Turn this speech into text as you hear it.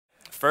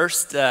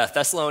First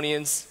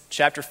Thessalonians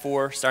chapter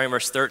 4, starting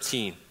verse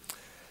 13.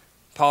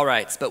 Paul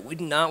writes, "But we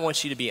do not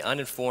want you to be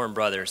uninformed,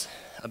 brothers,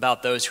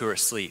 about those who are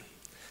asleep,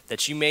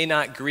 that you may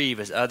not grieve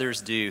as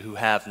others do who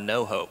have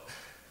no hope.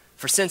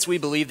 For since we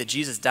believe that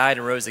Jesus died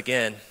and rose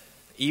again,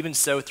 even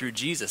so through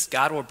Jesus,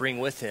 God will bring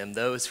with him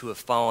those who have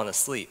fallen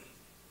asleep.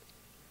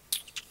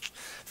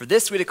 For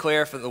this we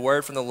declare from the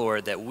word from the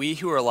Lord, that we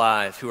who are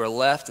alive, who are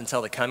left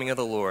until the coming of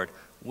the Lord,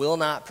 will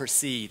not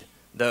precede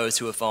those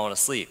who have fallen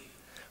asleep.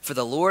 For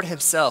the Lord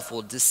himself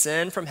will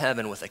descend from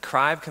heaven with a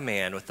cry of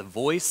command, with the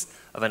voice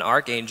of an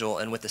archangel,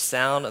 and with the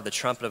sound of the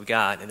trumpet of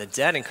God, and the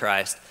dead in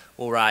Christ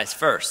will rise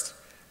first.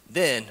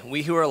 Then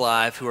we who are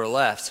alive, who are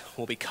left,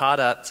 will be caught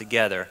up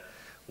together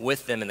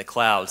with them in the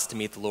clouds to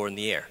meet the Lord in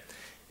the air.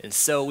 And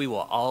so we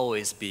will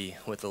always be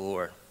with the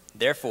Lord.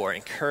 Therefore,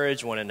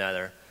 encourage one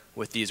another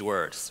with these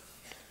words."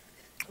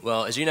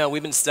 Well, as you know,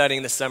 we've been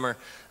studying this summer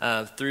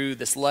through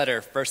this letter,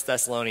 1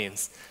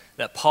 Thessalonians,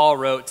 that Paul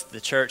wrote to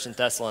the church in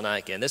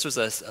Thessalonica. And this was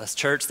a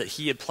church that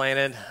he had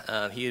planted.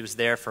 He was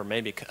there for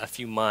maybe a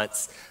few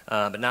months,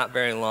 but not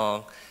very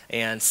long.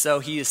 And so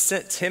he has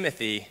sent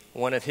Timothy,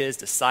 one of his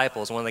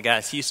disciples, one of the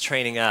guys he's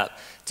training up,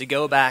 to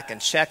go back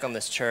and check on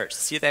this church, to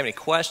see if they have any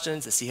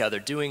questions, to see how they're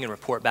doing, and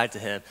report back to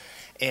him.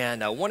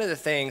 And one of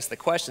the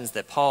questions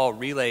that Paul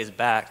relays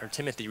back, or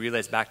Timothy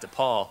relays back to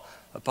Paul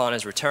upon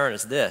his return,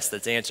 is this,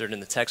 that's answered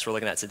in the text we're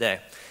looking at today.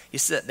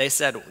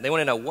 They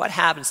want to know what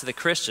happens to the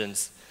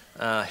Christians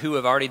who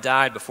have already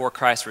died before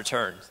Christ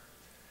returns.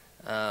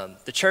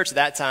 The church at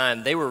that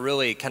time, they were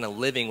really kind of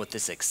living with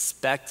this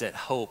expectant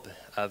hope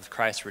of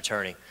Christ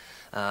returning.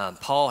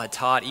 Paul had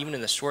taught, even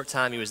in the short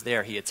time he was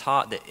there, he had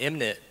taught the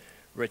imminent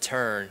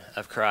return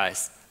of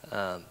Christ.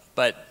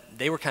 But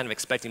they were kind of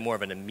expecting more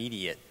of an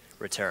immediate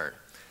return.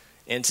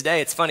 And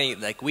today, it's funny,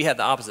 like we have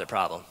the opposite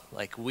problem.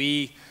 Like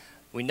we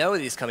know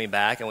that he's coming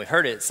back, and we've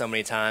heard it so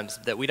many times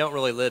that we don't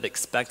really live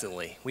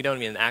expectantly. We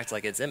don't even act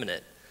like it's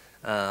imminent.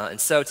 And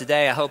so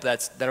today, I hope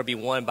that'll be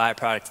one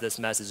byproduct of this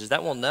message, is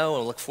that we'll know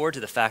and look forward to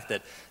the fact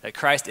that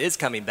Christ is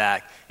coming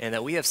back, and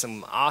that we have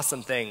some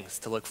awesome things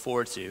to look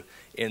forward to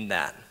in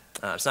that.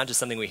 It's not just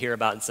something we hear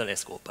about in Sunday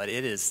school, but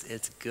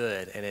it's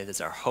good, and it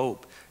is our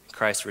hope in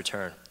Christ's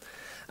return.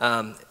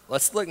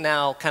 Let's look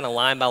now kind of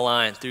line by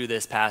line through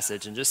this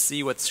passage and just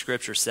see what the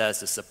Scripture says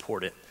to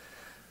support it.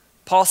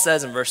 Paul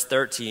says in verse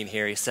 13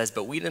 here, he says,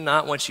 "But we do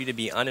not want you to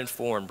be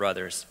uninformed,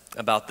 brothers,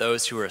 about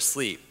those who are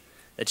asleep,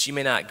 that you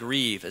may not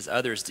grieve as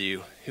others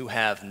do who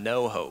have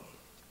no hope."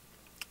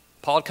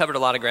 Paul had covered a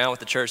lot of ground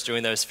with the church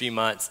during those few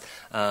months.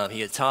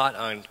 He had taught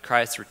on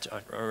Christ's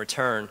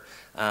return,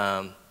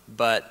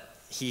 but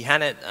he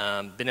hadn't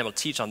been able to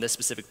teach on this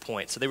specific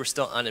point, so they were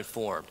still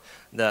uninformed.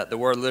 The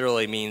word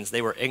literally means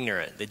they were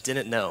ignorant. They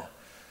didn't know.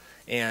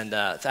 And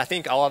I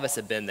think all of us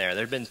have been there.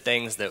 There have been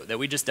things that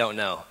we just don't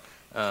know.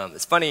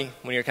 It's funny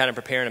when you're kind of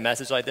preparing a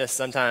message like this,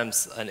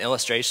 sometimes an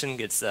illustration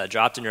gets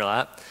dropped in your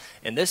lap.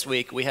 And this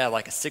week, we had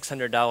like a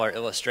 $600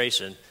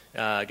 illustration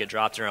get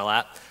dropped in our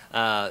lap.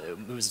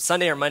 It was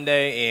Sunday or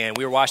Monday, and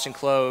we were washing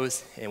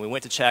clothes, and we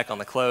went to check on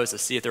the clothes to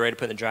see if they're ready to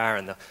put in the dryer,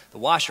 and the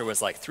washer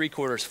was like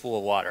 3/4 full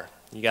of water.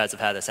 You guys have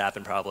had this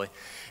happen probably.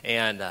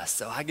 And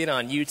so I get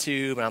on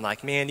YouTube, and I'm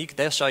like, man,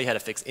 they'll show you how to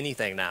fix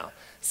anything now.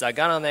 So I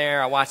got on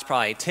there, I watched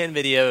probably 10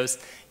 videos,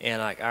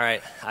 and I'm like, all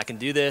right, I can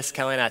do this.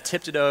 Kelly and I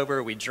tipped it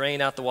over. We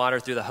drained out the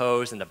water through the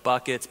hose into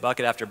buckets,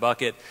 bucket after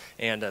bucket,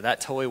 and that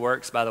totally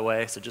works, by the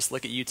way, so just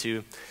look at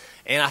YouTube.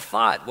 And I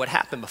thought what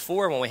happened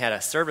before when we had a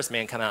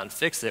serviceman come out and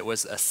fix it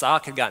was a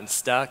sock had gotten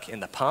stuck in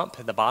the pump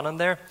at the bottom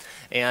there.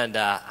 And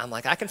I'm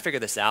like, I can figure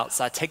this out.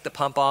 So I take the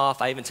pump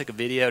off. I even took a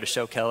video to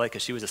show Kelly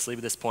because she was asleep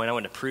at this point. I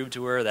wanted to prove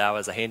to her that I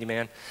was a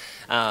handyman.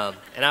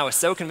 And I was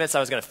so convinced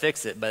I was going to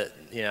fix it, but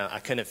I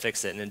couldn't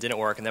fix it, and it didn't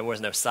work, and there was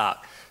no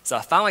sock. So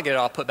I finally get it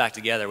all put back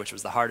together, which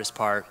was the hardest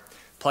part.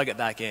 Plug it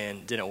back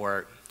in, didn't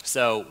work.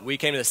 So we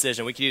came to the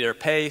decision we could either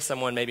pay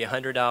someone maybe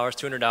 $100,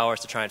 $200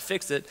 to try and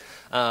fix it,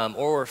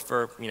 or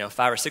for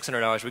 $500 or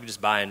 $600 we could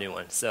just buy a new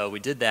one. So we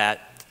did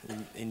that,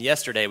 and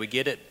yesterday we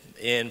get it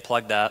in,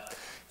 plugged up,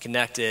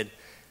 connected,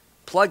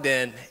 plugged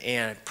in,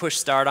 and push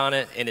start on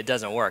it, and it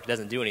doesn't work. It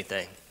doesn't do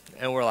anything.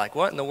 And we're like,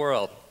 what in the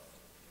world?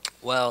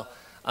 Well,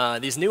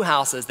 these new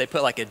houses, they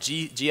put like a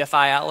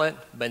GFI outlet,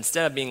 but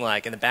instead of being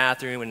like in the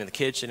bathroom and in the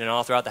kitchen and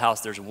all throughout the house,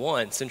 there's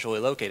one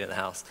centrally located in the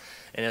house.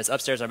 And it's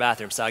upstairs in our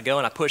bathroom. So I go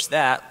and I push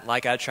that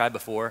like I tried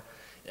before.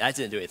 That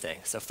didn't do anything.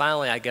 So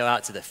finally I go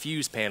out to the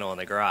fuse panel in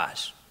the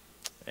garage.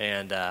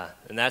 And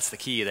that's the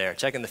key there,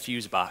 checking the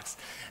fuse box.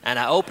 And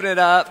I open it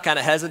up kind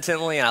of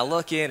hesitantly, and I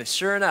look in, and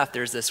sure enough,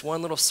 there's this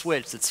one little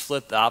switch that's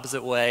flipped the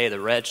opposite way, the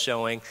red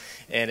showing,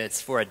 and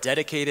it's for a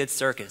dedicated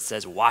circuit. It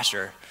says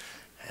washer.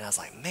 And I was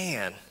like,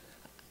 man.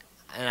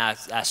 And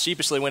I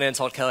sheepishly went in and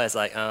told Kelly, I was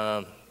like,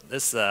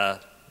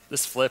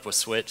 this flip was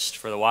switched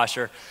for the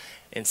washer.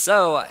 And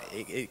so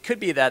it could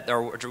be that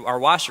our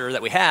washer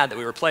that we had, that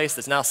we replaced,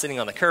 that's now sitting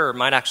on the curb,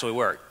 might actually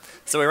work.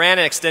 So we ran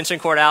an extension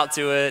cord out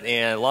to it,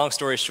 and long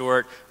story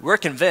short, we're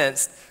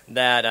convinced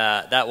that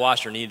that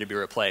washer needed to be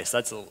replaced.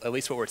 That's at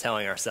least what we're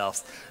telling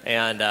ourselves.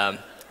 And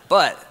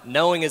but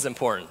knowing is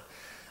important.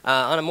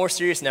 On a more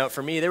serious note,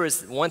 for me, there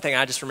was one thing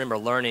I just remember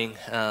learning.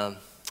 It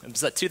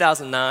was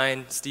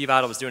 2009. Steve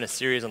Idle was doing a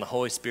series on the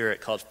Holy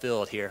Spirit called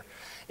Filled here.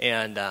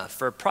 And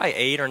for probably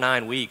 8 or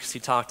 9 weeks, he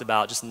talked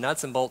about just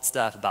nuts and bolts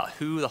stuff about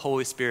who the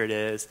Holy Spirit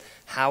is,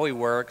 how he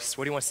works,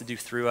 what he wants to do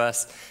through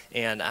us.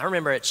 And I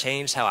remember it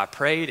changed how I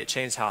prayed. It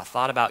changed how I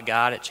thought about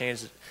God. It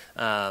changed,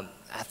 I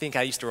think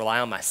I used to rely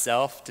on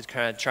myself to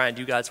kind of try and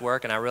do God's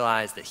work. And I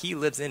realized that he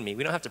lives in me.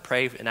 We don't have to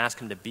pray and ask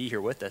him to be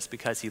here with us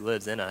because he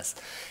lives in us.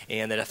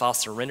 And that if I'll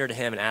surrender to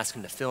him and ask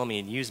him to fill me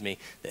and use me,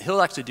 that he'll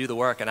actually do the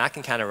work and I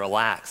can kind of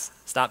relax,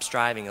 stop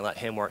striving and let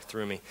him work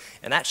through me.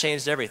 And that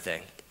changed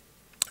everything.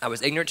 I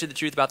was ignorant to the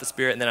truth about the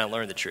Spirit, and then I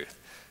learned the truth.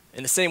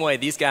 In the same way,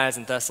 these guys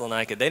in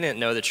Thessalonica, they didn't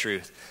know the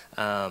truth.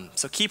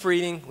 So keep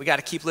reading. We got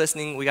to keep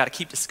listening. We got to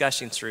keep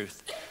discussing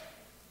truth.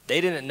 They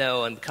didn't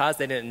know, and because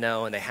they didn't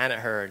know and they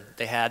hadn't heard,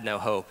 they had no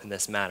hope in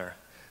this matter.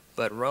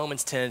 But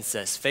Romans 10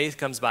 says, faith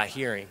comes by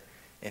hearing,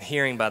 and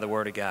hearing by the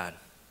word of God.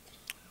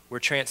 We're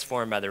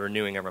transformed by the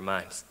renewing of our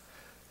minds.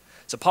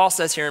 So Paul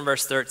says here in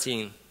verse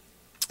 13,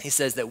 he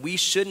says that we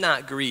should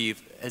not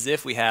grieve as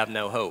if we have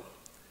no hope.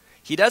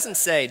 He doesn't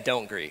say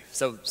don't grieve.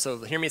 So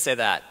hear me say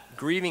that.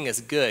 Grieving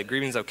is good.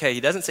 Grieving is okay. He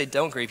doesn't say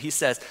don't grieve. He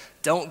says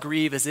don't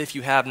grieve as if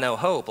you have no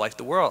hope like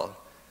the world.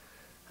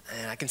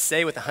 And I can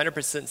say with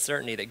 100%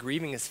 certainty that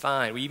grieving is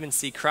fine. We even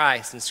see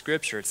Christ in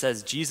Scripture. It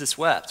says Jesus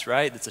wept,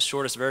 right? That's the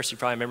shortest verse you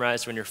probably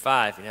memorized when you're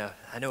 5. You know,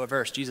 I know a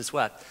verse, Jesus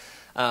wept.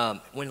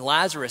 When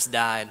Lazarus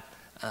died,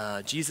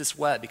 Jesus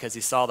wept because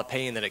he saw the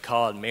pain that it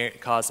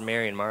caused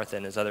Mary and Martha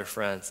and his other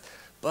friends.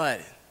 But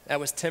that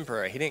was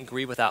temporary. He didn't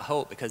grieve without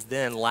hope because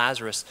then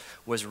Lazarus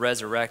was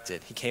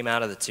resurrected. He came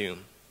out of the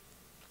tomb.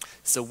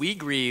 So we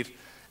grieve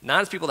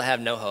not as people that have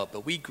no hope,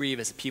 but we grieve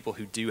as people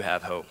who do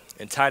have hope.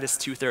 And Titus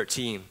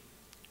 2:13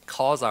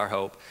 calls our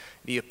hope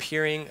the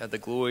appearing of the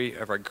glory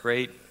of our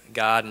great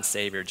God and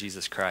Savior,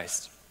 Jesus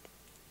Christ.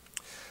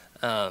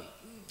 I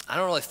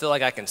don't really feel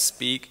like I can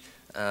speak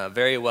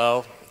very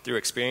well through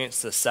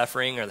experience the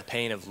suffering or the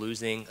pain of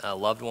losing a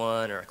loved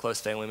one or a close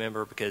family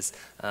member because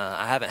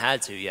I haven't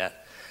had to yet.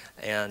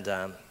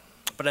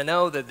 But I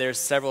know that there's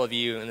several of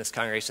you in this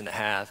congregation that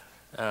have.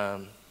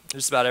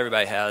 Just about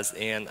everybody has.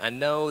 And I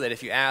know that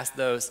if you ask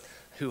those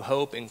who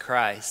hope in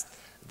Christ,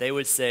 they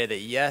would say that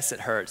yes, it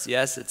hurts.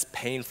 Yes, it's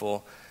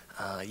painful.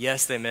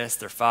 Yes, they miss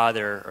their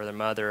father or their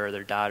mother or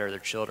their daughter or their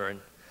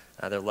children,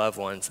 their loved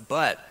ones.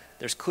 But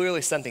there's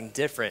clearly something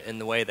different in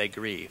the way they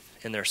grieve,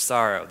 in their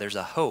sorrow. There's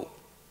a hope.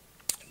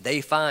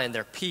 They find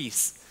their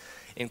peace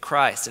in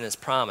Christ and his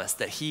promise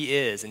that he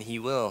is and he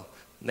will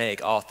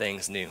make all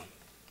things new.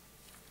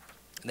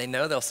 They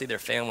know they'll see their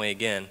family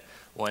again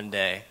one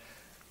day.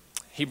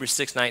 Hebrews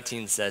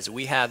 6:19 says,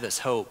 we have this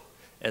hope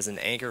as an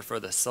anchor for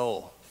the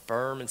soul,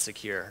 firm and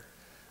secure.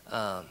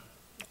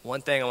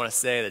 One thing I want to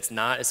say that's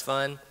not as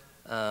fun,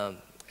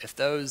 if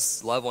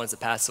those loved ones that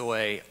pass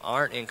away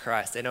aren't in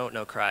Christ, they don't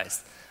know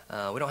Christ,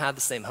 we don't have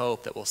the same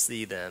hope that we'll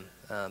see them.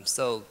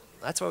 So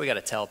that's why we got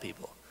to tell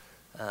people.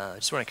 I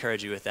just want to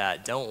encourage you with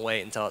that. Don't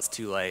wait until it's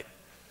too late.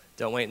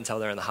 Don't wait until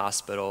they're in the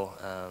hospital.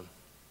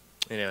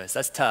 Anyways,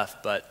 that's tough,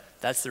 but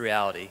that's the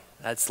reality.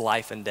 That's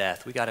life and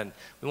death. We want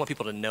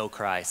people to know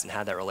Christ and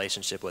have that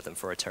relationship with him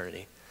for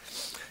eternity.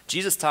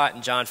 Jesus taught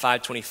in John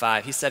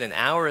 5:25, he said, an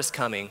hour is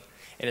coming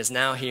and is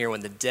now here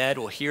when the dead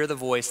will hear the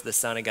voice of the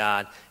Son of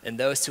God, and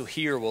those who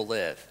hear will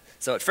live.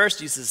 So at first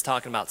Jesus is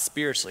talking about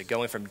spiritually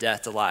going from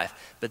death to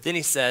life. But then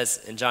he says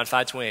in John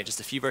 5:28, just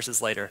a few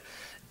verses later,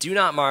 do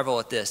not marvel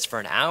at this, for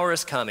an hour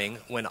is coming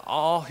when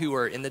all who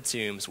are in the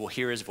tombs will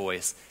hear his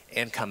voice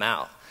and come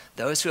out.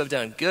 Those who have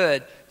done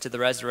good to the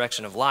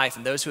resurrection of life,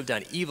 and those who have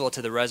done evil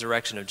to the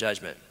resurrection of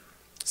judgment.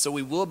 So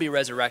we will be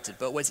resurrected.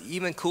 But what's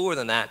even cooler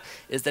than that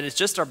is that it's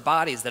just our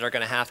bodies that are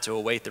going to have to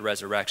await the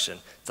resurrection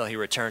until he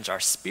returns. Our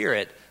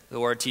spirit,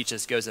 the word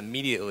teaches, goes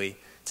immediately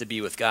to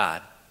be with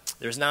God.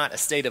 There's not a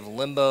state of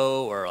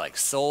limbo or like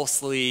soul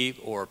sleep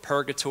or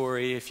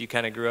purgatory if you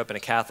kind of grew up in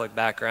a Catholic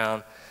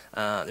background.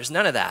 There's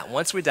none of that.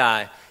 Once we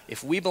die,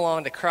 if we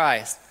belong to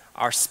Christ,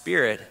 our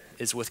spirit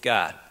is with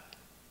God.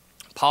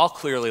 Paul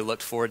clearly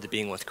looked forward to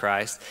being with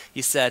Christ.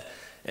 He said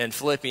in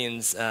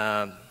Philippians,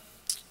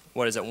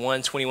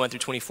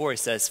 1:21-24, he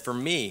says, for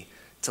me,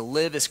 to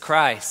live is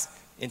Christ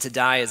and to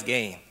die is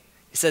gain.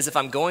 He says, if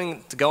I'm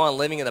going to go on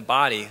living in the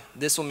body,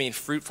 this will mean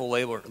fruitful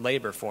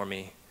labor for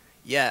me.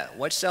 Yet,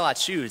 what shall I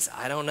choose?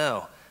 I don't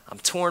know. I'm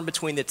torn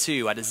between the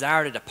two. I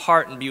desire to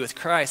depart and be with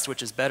Christ,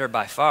 which is better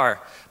by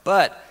far.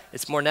 But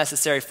it's more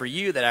necessary for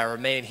you that I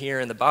remain here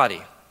in the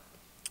body.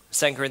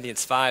 2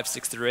 Corinthians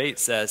 5:6-8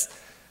 says,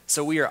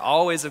 so we are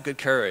always of good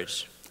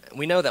courage.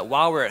 We know that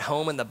while we're at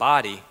home in the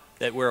body,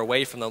 that we're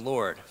away from the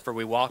Lord, for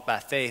we walk by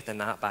faith and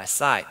not by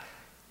sight.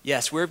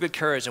 Yes, we're of good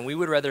courage, and we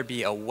would rather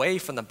be away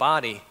from the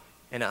body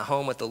and at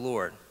home with the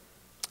Lord.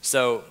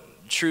 So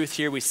truth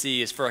here we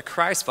see is for a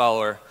Christ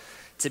follower,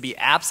 to be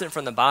absent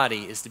from the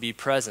body is to be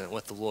present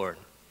with the Lord.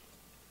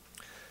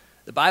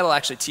 The Bible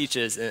actually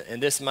teaches,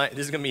 and this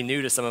is going to be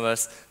new to some of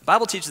us, the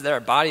Bible teaches that our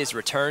bodies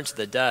return to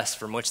the dust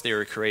from which they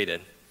were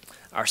created.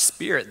 Our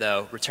spirit,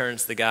 though,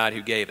 returns to the God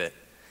who gave it.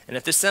 And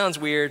if this sounds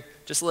weird,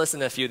 just listen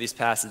to a few of these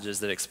passages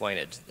that explain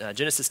it.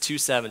 Genesis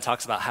 2:7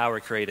 talks about how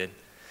we're created.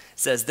 It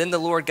says, "Then the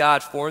Lord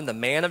God formed the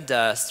man of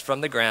dust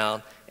from the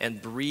ground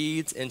and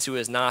breathed into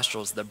his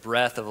nostrils the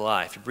breath of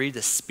life." He breathed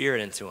the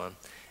spirit into him,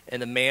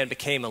 and the man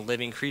became a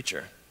living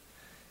creature.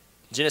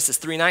 Genesis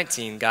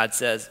 3:19, God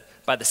says,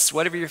 "By the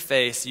sweat of your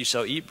face you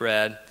shall eat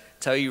bread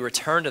till you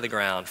return to the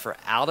ground, for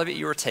out of it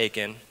you were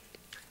taken,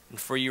 and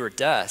for you are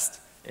dust,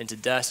 and to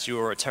dust you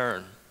will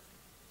return."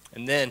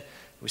 And then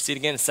we see it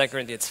again in 2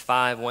 Corinthians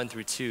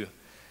 5:1-2. It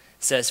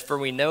says, "For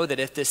we know that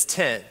if this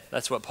tent,"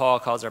 that's what Paul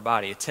calls our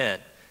body, a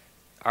tent,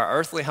 "our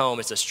earthly home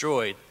is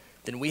destroyed,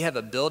 then we have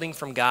a building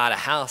from God, a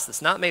house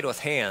that's not made with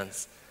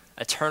hands,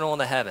 eternal in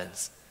the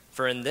heavens.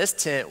 For in this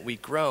tent we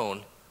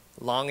groan,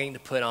 longing to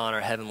put on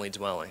our heavenly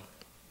dwelling."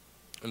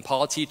 And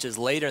Paul teaches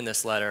later in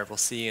this letter, we'll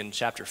see in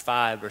chapter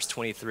 5, verse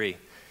 23,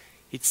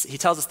 he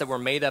tells us that we're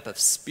made up of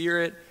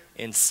spirit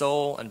and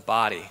soul and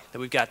body, that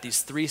we've got these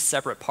three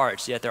separate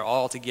parts, yet they're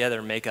all together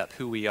and make up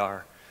who we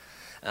are.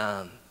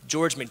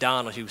 George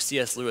MacDonald, who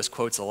C.S. Lewis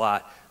quotes a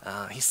lot,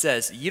 he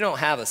says, "You don't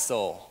have a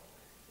soul.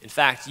 In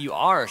fact, you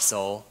are a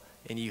soul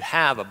and you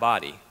have a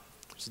body."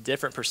 It's a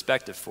different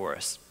perspective for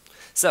us.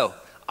 So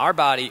our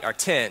body, our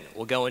tent,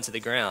 will go into the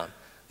ground,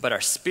 but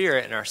our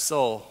spirit and our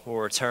soul will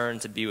return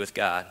to be with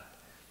God.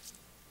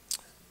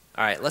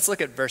 All right, let's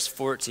look at verse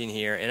 14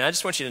 here, and I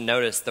just want you to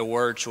notice the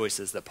word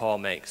choices that Paul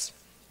makes.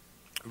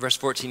 Verse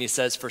 14, he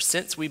says, "For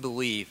since we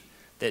believe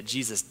that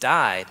Jesus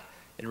died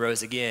and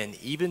rose again,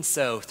 even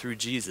so through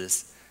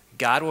Jesus,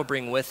 God will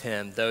bring with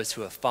him those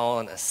who have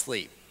fallen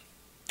asleep."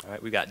 All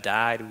right, we've got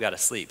died, we've got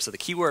asleep. So the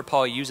key word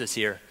Paul uses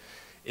here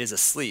is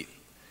asleep.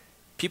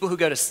 People who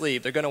go to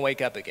sleep, they're going to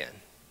wake up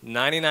again.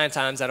 99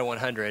 times out of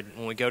 100,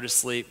 when we go to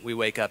sleep, we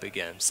wake up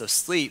again. So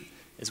sleep,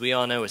 as we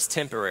all know, is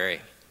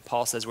temporary.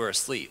 Paul says we're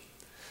asleep.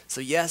 So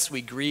yes,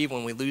 we grieve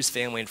when we lose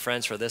family and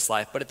friends for this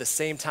life, but at the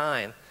same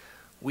time,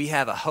 we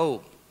have a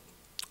hope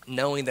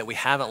knowing that we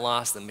haven't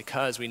lost them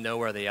because we know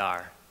where they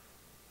are.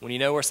 When you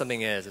know where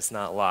something is, it's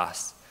not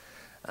lost.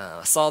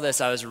 I saw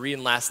this, I was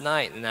reading last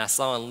night, and I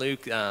saw in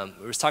Luke,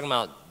 it was talking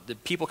about the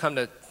people come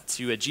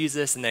to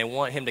Jesus, and they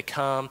want him to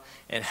come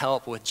and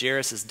help with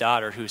Jairus'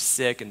 daughter who's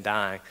sick and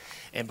dying.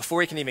 And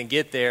before he can even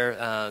get there,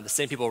 the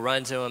same people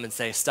run to him and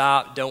say,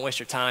 "Stop, don't waste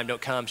your time,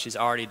 don't come, she's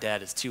already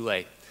dead, it's too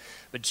late."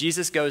 But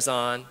Jesus goes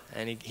on,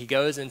 and he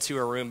goes into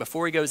a room.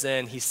 Before he goes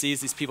in, he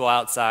sees these people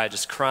outside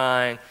just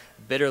crying,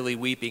 bitterly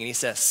weeping, and he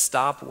says,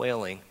 "Stop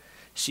wailing.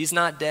 She's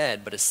not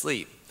dead, but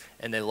asleep."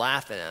 And they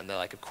laugh at him. They're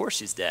like, "Of course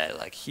she's dead.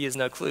 Like, he has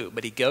no clue."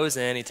 But he goes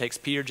in, he takes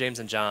Peter, James,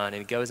 and John,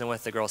 and he goes in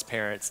with the girl's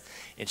parents,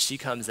 and she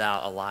comes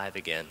out alive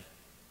again.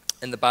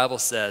 And the Bible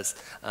says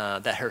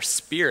that her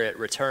spirit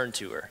returned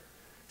to her.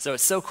 So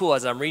it's so cool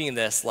as I'm reading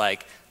this,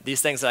 like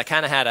these things that I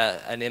kind of had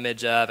an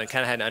image of and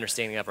kind of had an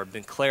understanding of are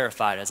been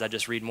clarified as I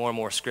just read more and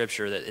more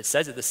scripture, that it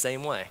says it the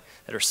same way,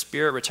 that her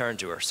spirit returned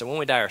to her. So when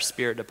we die, our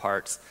spirit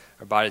departs,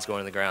 our body's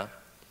going to the ground.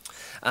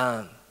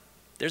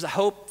 There's a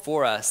hope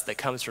for us that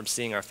comes from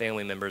seeing our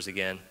family members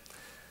again.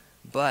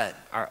 But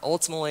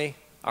ultimately,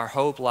 our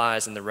hope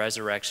lies in the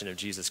resurrection of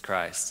Jesus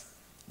Christ.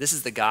 This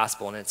is the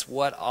gospel, and it's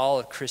what all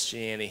of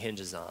Christianity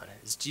hinges on.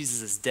 It's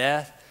Jesus'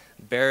 death,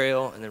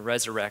 burial, and the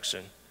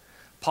resurrection.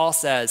 Paul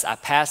says, "I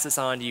pass this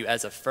on to you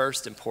as of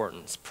first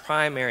importance,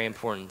 primary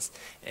importance."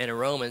 And in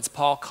Romans,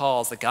 Paul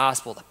calls the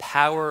gospel the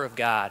power of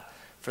God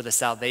for the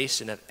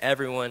salvation of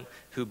everyone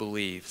who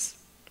believes.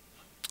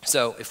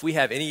 So if we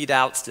have any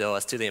doubt still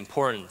as to the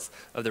importance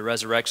of the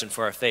resurrection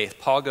for our faith,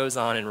 Paul goes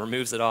on and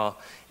removes it all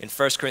in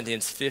 1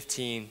 Corinthians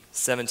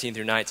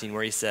 15:17-19,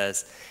 where he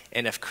says,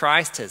 "And if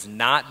Christ has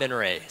not been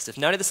raised," if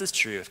none of this is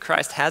true, if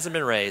Christ hasn't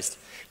been raised,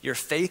 your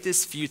faith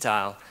is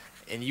futile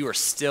and you are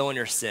still in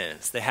your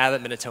sins. They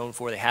haven't been atoned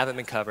for, they haven't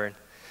been covered.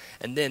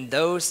 And then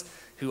those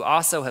who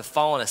also have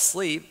fallen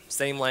asleep,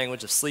 same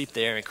language of sleep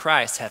there, in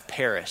Christ have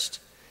perished.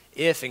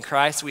 If in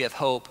Christ we have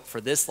hope for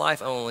this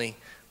life only,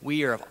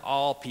 we are of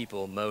all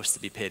people most to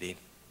be pitied.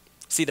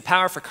 See, the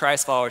power for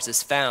Christ followers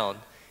is found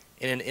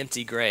in an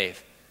empty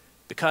grave,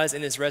 because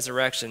in his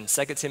resurrection,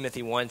 2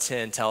 Timothy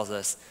 1:10 tells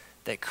us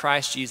that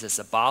Christ Jesus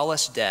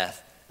abolished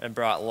death and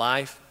brought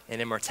life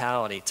and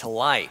immortality to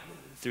light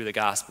through the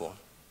gospel.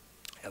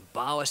 He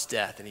abolished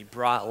death and he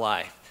brought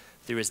life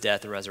through his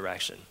death and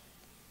resurrection.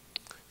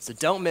 So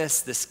don't miss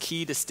this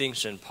key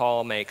distinction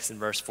Paul makes in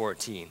verse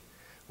 14,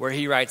 where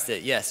he writes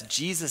that, yes,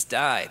 Jesus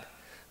died,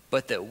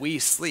 but that we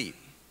sleep.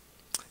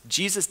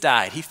 Jesus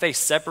died. He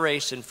faced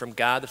separation from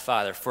God the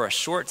Father for a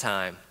short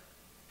time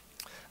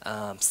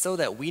so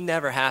that we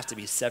never have to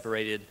be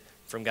separated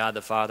from God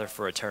the Father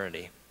for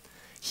eternity.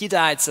 He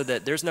died so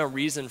that there's no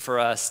reason for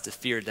us to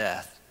fear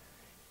death.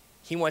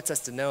 He wants us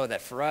to know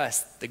that for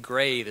us, the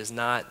grave is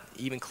not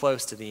even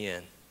close to the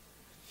end.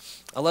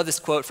 I love this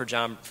quote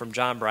from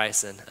John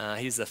Bryson.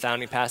 He's the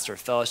founding pastor of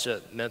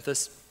Fellowship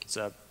Memphis. It's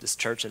this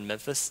church in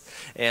Memphis.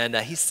 And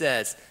he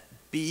says,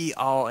 "Be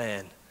all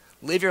in.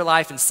 Live your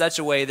life in such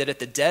a way that if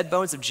the dead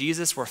bones of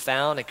Jesus were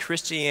found and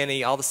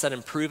Christianity all of a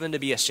sudden proven to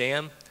be a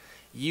sham,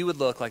 you would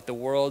look like the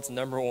world's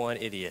 #1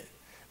 idiot."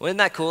 Well, isn't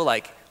that cool?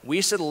 Like,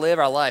 we should live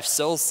our life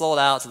so sold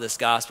out to this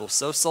gospel,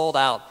 so sold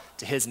out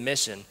to his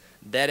mission,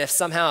 that if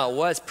somehow it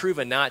was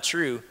proven not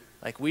true,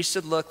 like we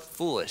should look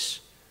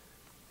foolish.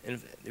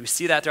 And we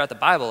see that throughout the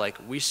Bible, like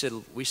we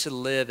should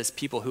live as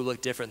people who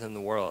look different than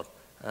the world.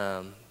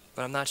 But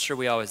I'm not sure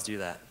we always do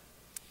that.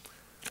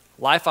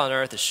 Life on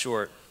earth is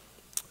short.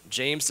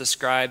 James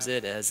describes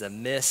it as a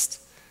mist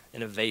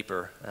and a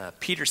vapor.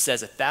 Peter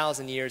says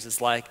 1,000 years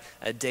is like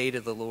a day to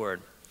the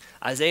Lord.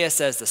 Isaiah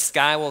says the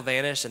sky will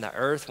vanish and the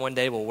earth one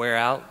day will wear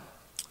out.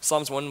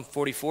 Psalms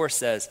 144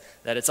 says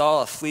that it's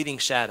all a fleeting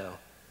shadow.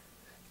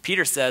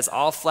 Peter says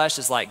all flesh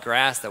is like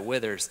grass that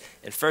withers,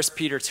 and 1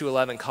 Peter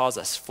 2:11 calls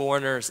us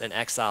foreigners and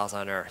exiles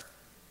on earth.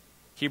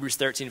 Hebrews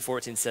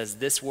 13:14 says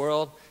this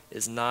world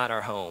is not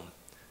our home,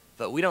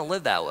 but we don't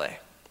live that way.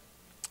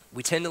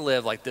 We tend to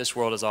live like this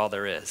world is all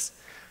there is.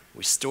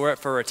 We store it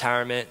for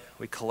retirement,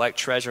 we collect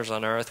treasures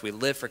on earth, we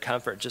live for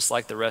comfort just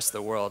like the rest of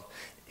the world,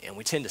 and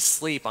we tend to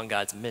sleep on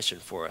God's mission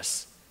for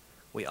us.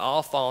 We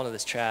all fall into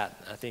this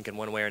trap, I think, in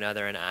one way or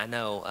another, and I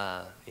know,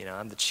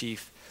 I'm the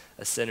chief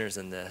of sinners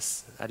in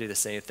this. I do the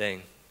same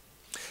thing.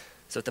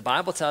 So the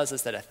Bible tells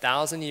us that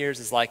 1,000 years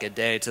is like a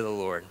day to the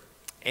Lord,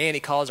 and he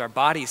calls our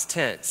bodies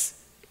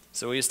tents.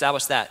 So we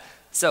established that.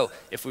 So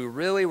if we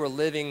really were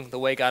living the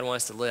way God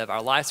wants to live,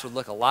 our lives would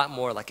look a lot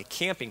more like a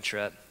camping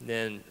trip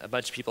than a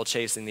bunch of people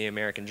chasing the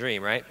American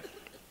dream, right?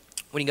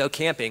 When you go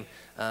camping,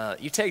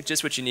 you take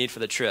just what you need for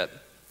the trip.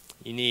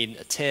 You need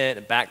a tent,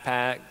 a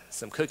backpack,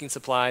 some cooking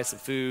supplies, some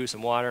food,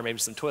 some water, maybe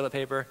some toilet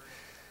paper.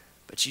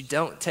 But you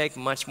don't take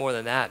much more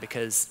than that,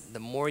 because the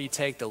more you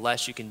take, the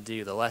less you can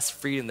do, the less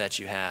freedom that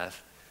you have.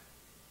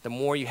 The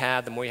more you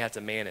have, the more you have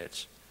to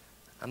manage.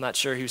 I'm not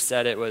sure who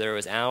said it, whether it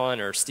was Alan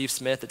or Steve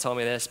Smith that told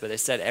me this, but they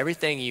said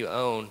everything you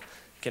own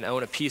can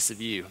own a piece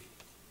of you.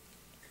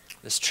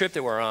 This trip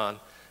that we're on,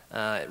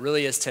 it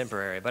really is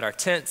temporary, but our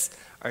tents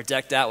are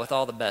decked out with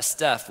all the best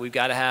stuff. We've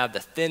got to have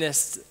the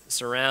thinnest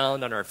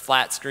surround on our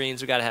flat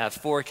screens. We've got to have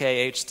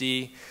 4K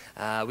HD.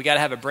 We got to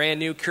have a brand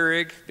new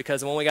Keurig,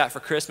 because the one we got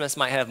for Christmas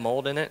might have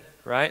mold in it,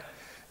 right?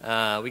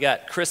 We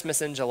got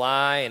Christmas in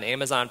July and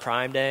Amazon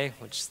Prime Day,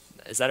 which,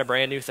 is that a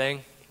brand new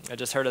thing? I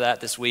just heard of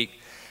that this week.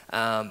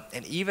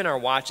 And even our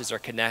watches are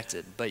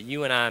connected, but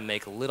you and I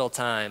make little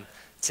time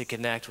to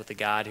connect with the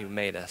God who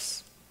made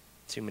us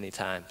too many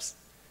times.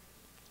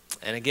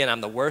 And again, I'm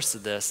the worst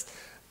of this,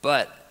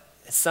 but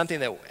it's something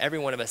that every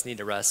one of us need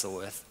to wrestle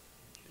with.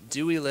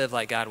 Do we live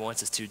like God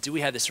wants us to? Do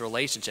we have this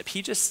relationship?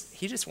 He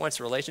just wants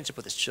a relationship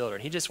with his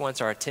children. He just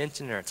wants our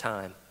attention and our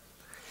time.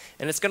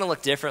 And it's going to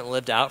look different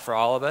lived out for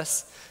all of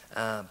us.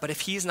 But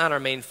if he's not our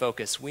main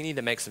focus, we need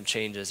to make some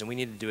changes, and we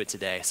need to do it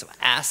today. So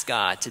ask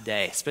God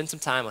today. Spend some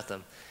time with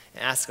him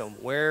and ask him,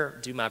 where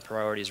do my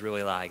priorities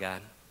really lie,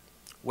 God?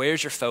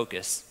 Where's your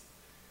focus?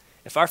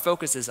 If our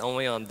focus is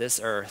only on this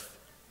earth,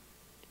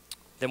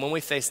 then when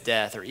we face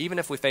death, or even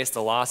if we face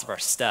the loss of our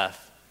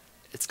stuff,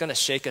 it's going to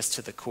shake us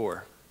to the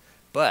core.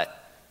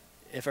 But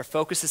if our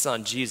focus is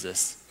on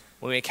Jesus,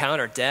 when we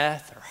encounter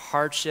death or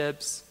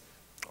hardships,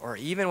 or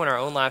even when our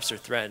own lives are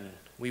threatened,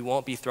 we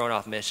won't be thrown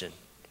off mission.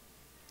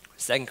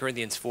 2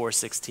 Corinthians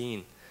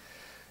 4:16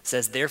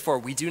 says, therefore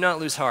we do not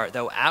lose heart.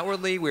 Though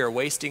outwardly we are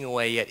wasting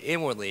away, yet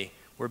inwardly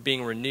we're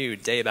being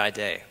renewed day by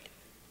day.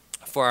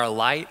 For our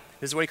light,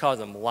 this is what he calls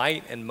them,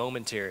 light and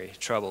momentary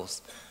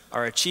troubles,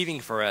 are achieving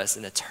for us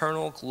an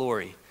eternal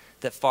glory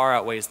that far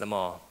outweighs them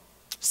all.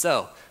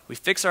 So we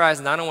fix our eyes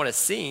not on what is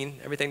seen,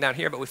 everything down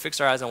here, but we fix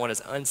our eyes on what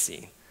is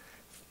unseen.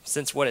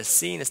 Since what is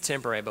seen is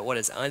temporary, but what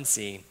is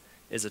unseen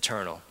is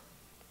eternal.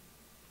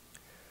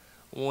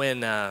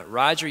 When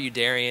Roger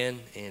Udarian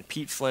and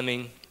Pete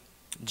Fleming,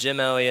 Jim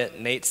Elliott,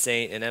 Nate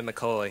Saint, and Ed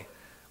McCauley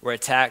were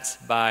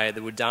attacked by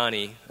the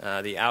Wudani,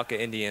 the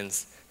Auca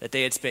Indians, that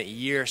they had spent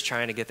years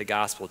trying to get the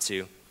gospel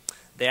to,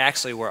 they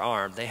actually were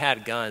armed. They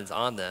had guns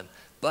on them.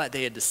 But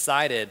they had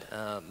decided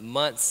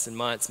months and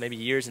months, maybe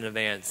years in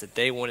advance, that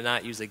they would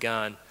not use a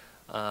gun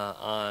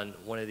on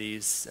one of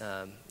these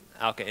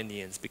Auca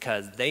Indians,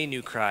 because they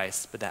knew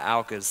Christ, but the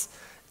Aucas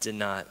did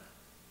not.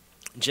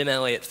 Jim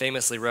Elliott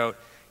famously wrote,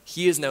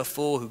 he is no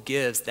fool who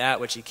gives that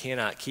which he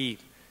cannot keep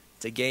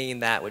to gain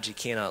that which he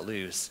cannot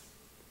lose.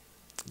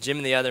 Jim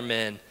and the other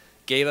men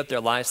gave up their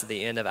lives at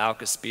the end of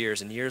Auca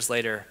spears, and years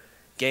later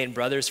gained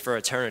brothers for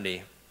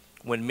eternity,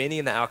 when many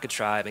in the Auca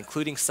tribe,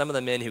 including some of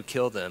the men who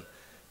killed them,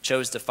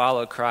 chose to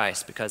follow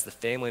Christ because the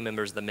family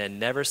members of the men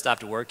never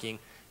stopped working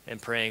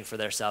and praying for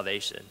their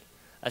salvation.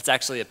 That's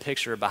actually a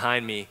picture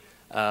behind me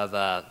of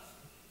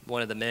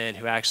one of the men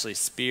who actually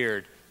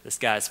speared this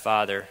guy's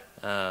father,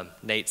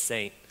 Nate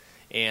Saint.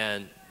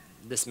 And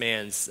this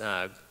man's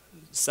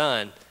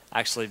son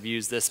actually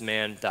views this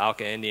man, the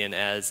Auca Indian,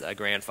 as a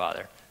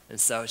grandfather. And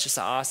so it's just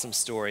an awesome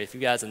story. If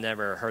you guys have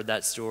never heard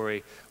that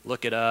story,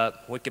 look it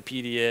up,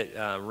 Wikipedia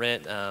it,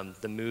 rent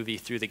the movie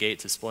Through the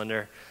Gates of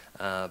Splendor.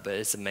 But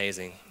it's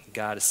amazing.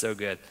 God is so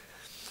good.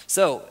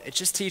 So it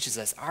just teaches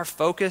us our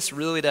focus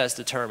really does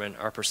determine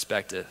our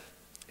perspective.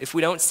 If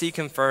we don't seek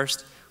him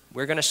first,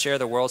 we're going to share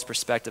the world's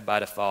perspective by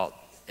default,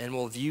 and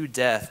we'll view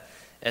death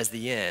as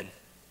the end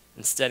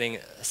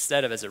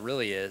instead of, as it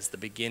really is, the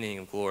beginning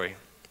of glory.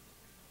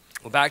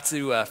 Well, back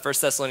to 1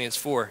 Thessalonians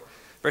 4.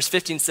 Verse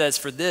 15 says,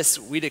 "For this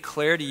we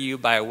declare to you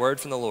by a word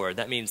from the Lord."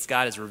 That means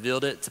God has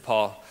revealed it to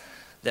Paul,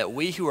 "that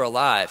we who are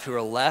alive, who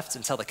are left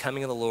until the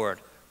coming of the Lord,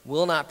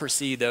 will not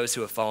precede those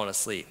who have fallen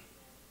asleep.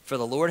 For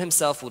the Lord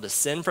himself will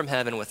descend from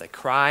heaven with a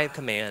cry of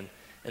command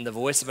and the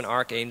voice of an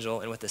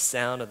archangel and with the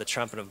sound of the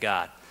trumpet of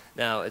God."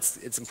 Now, it's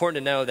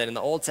important to know that in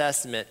the Old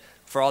Testament,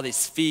 for all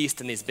these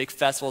feasts and these big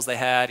festivals they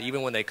had,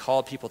 even when they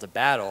called people to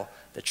battle,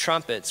 the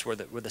trumpets were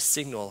the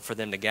signal for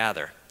them to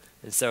gather.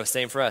 And so,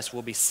 same for us,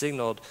 we'll be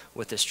signaled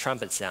with this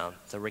trumpet sound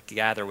to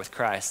gather with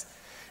Christ.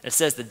 And it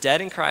says, "The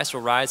dead in Christ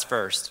will rise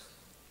first."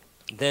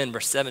 Then,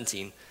 verse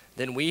 17,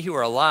 "Then we who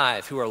are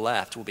alive, who are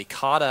left, will be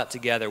caught up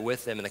together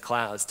with them in the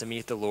clouds to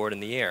meet the Lord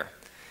in the air.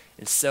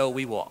 And so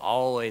we will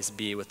always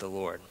be with the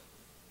Lord."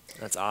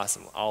 That's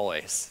awesome.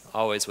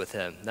 Always with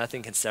him.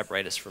 Nothing can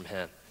separate us from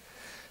him.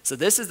 So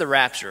this is the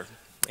rapture.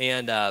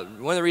 And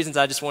one of the reasons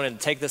I just wanted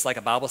to take this like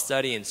a Bible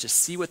study and just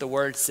see what the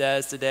Word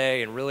says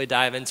today and really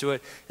dive into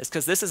it is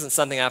because this isn't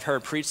something I've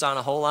heard preached on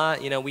a whole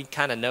lot. You know, we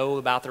kind of know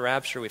about the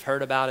rapture. We've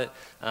heard about it.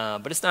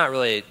 But it's not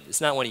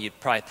one you'd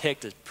probably pick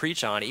to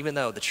preach on, even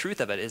though the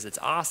truth of it is it's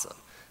awesome.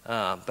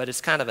 But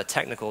it's kind of a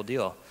technical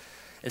deal.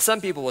 And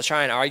some people will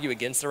try and argue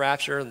against the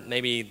rapture.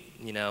 Maybe,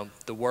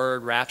 the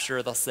word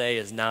rapture, they'll say,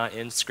 is not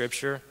in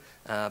Scripture.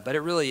 But it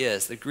really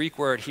is. The Greek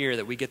word here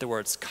that we get the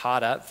words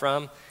caught up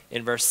from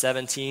in verse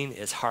 17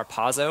 is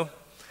harpazo,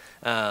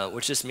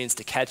 which just means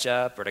to catch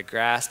up or to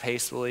grasp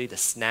hastily, to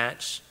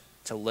snatch,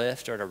 to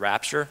lift, or to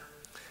rapture.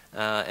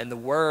 And the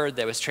word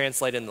that was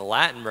translated in the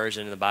Latin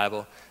version of the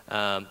Bible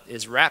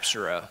is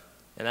rapturo.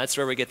 And that's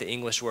where we get the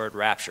English word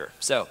rapture.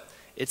 So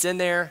it's in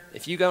there.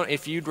 If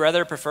you'd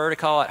rather prefer to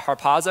call it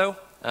harpazo,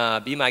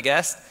 be my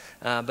guest.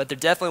 But there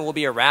definitely will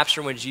be a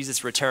rapture when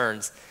Jesus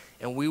returns,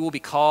 and we will be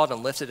called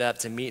and lifted up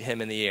to meet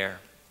him in the air.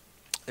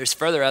 There's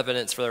further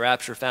evidence for the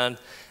rapture found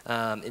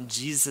in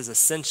Jesus'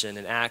 ascension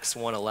in Acts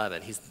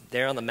 1:11. He's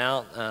there on the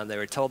mount. They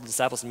were told the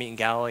disciples to meet in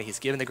Galilee. He's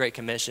given the Great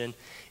Commission,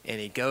 and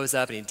he goes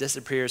up and he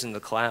disappears in the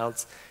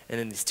clouds. And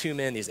then these two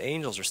men, these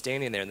angels, are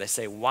standing there, and they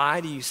say,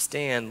 "Why do you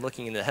stand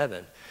looking into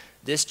heaven?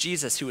 This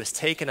Jesus who was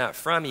taken up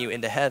from you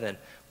into heaven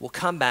will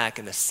come back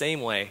in the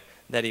same way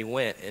that he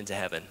went into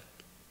heaven."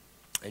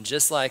 And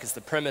just like it's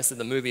the premise of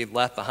the movie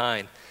Left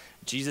Behind,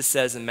 Jesus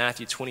says in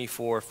Matthew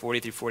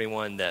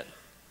 24:40-41 that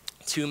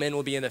two men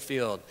will be in the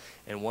field,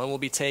 and one will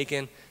be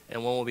taken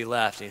and one will be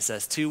left. And he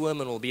says 2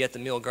 women will be at the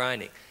mill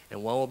grinding,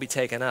 and one will be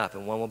taken up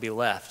and one will be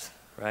left,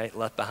 right?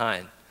 Left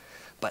behind.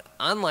 But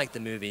unlike the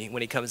movie,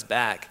 when he comes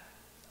back,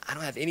 I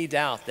don't have any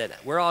doubt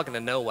that we're all going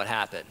to know what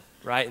happened,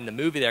 right? In the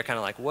movie, they're kind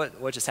of like,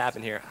 what just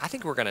happened here? I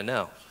think we're going to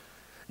know.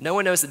 No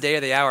one knows the day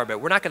or the hour,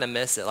 but we're not going to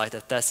miss it like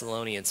the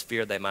Thessalonians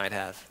feared they might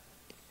have.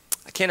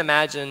 I can't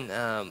imagine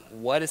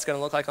what it's going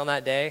to look like on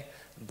that day,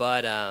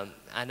 but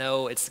I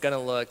know it's going to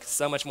look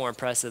so much more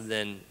impressive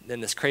than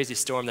this crazy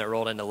storm that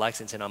rolled into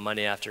Lexington on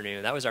Monday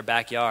afternoon. That was our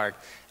backyard,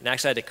 and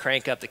actually I had to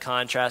crank up the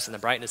contrast and the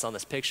brightness on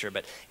this picture,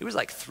 but it was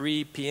like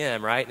 3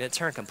 p.m., right, and it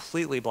turned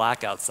completely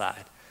black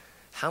outside.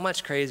 How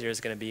much crazier is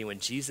it going to be when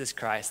Jesus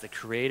Christ, the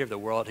creator of the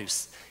world,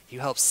 who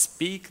helps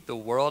speak the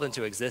world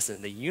into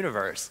existence, the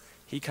universe,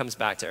 he comes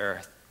back to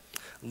earth.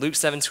 Luke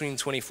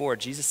 17:24,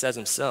 Jesus says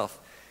himself,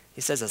 he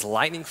says, "As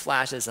lightning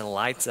flashes and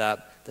lights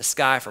up the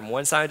sky from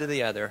one side to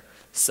the other,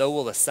 so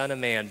will the Son of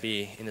Man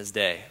be in his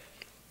day."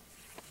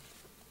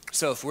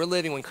 So if we're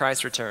living when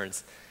Christ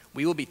returns,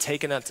 we will be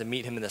taken up to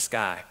meet him in the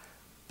sky,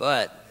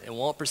 but it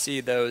won't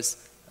precede those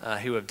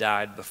who have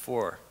died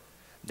before.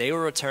 They will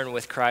return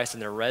with Christ in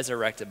their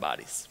resurrected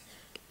bodies.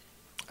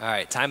 All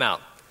right, time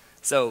out.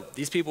 So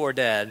these people are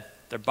dead.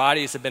 Their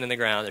bodies have been in the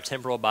ground, their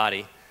temporal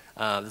body.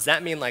 Does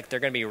that mean like they're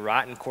going to be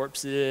rotten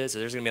corpses, or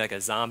there's going to be like a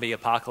zombie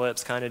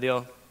apocalypse kind of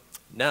deal?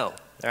 No, all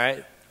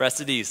right?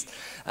 Rest at ease.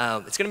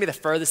 It's going to be the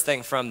furthest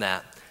thing from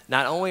that.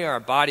 Not only are our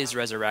bodies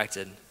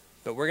resurrected,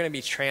 but we're going to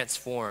be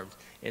transformed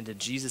into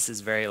Jesus'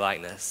 very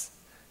likeness.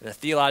 And the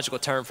theological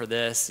term for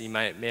this, you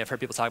may have heard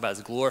people talk about,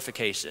 is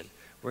glorification.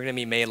 We're going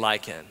to be made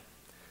like him.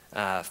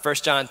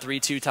 1 John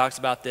 3:2 talks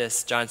about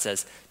this. John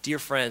says, "Dear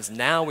friends,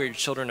 now we're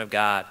children of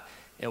God,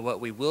 and what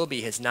we will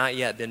be has not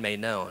yet been made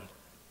known.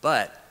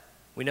 But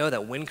we know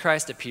that when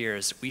Christ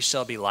appears, we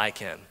shall be like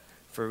him,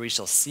 for we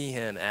shall see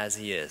him as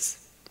he is."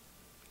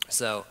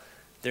 So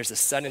there's a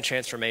sudden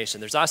transformation.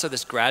 There's also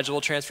this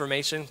gradual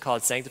transformation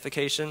called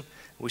sanctification.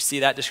 We see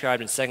that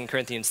described in 2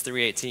 Corinthians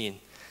 3:18.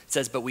 It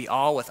says, "But we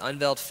all with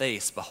unveiled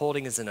face,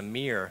 beholding as in a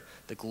mirror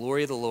the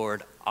glory of the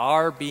Lord,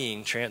 are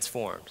being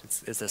transformed."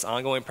 It's this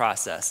ongoing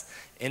process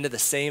into the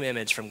same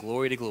image from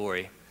glory to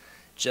glory,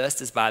 just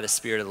as by the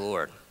Spirit of the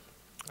Lord.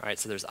 All right,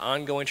 so there's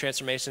ongoing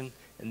transformation.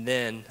 And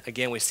then,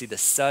 again, we see the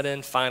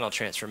sudden final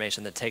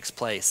transformation that takes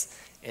place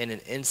in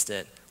an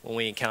instant when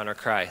we encounter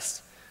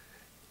Christ.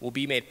 We'll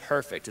be made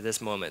perfect at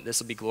this moment. This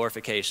will be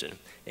glorification.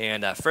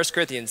 And 1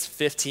 Corinthians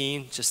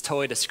 15 just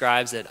totally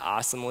describes it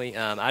awesomely.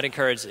 I'd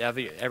encourage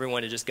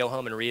everyone to just go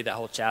home and read that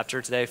whole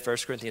chapter today,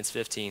 1 Corinthians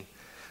 15.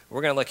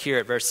 We're going to look here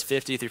at verse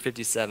 50 through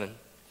 57.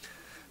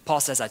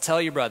 Paul says, "I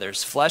tell you,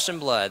 brothers, flesh and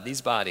blood,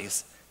 these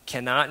bodies,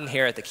 cannot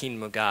inherit the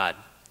kingdom of God,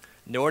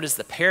 nor does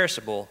the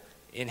perishable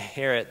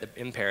inherit the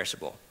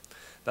imperishable.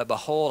 But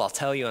behold, I'll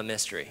tell you a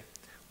mystery.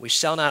 We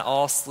shall not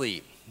all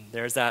sleep.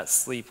 There's that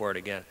sleep word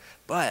again.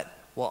 But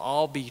we'll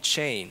all be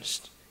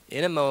changed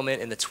in a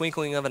moment, in the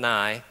twinkling of an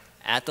eye,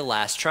 at the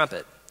last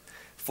trumpet.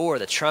 For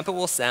the trumpet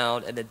will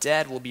sound, and the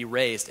dead will be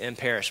raised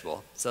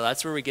imperishable. So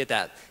that's where we get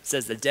that. It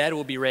says the dead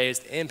will be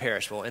raised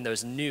imperishable in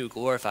those new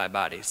glorified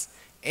bodies.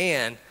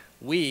 And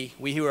we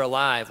who are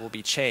alive will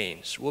be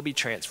changed. We'll be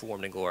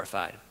transformed and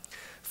glorified.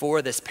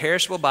 For this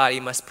perishable body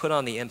must put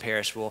on the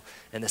imperishable,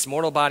 and this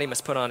mortal body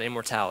must put on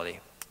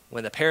immortality.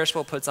 When the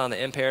perishable puts on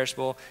the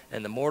imperishable,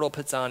 and the mortal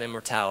puts on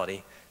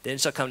immortality, then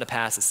shall come to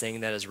pass the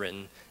saying that is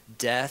written,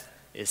 death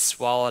is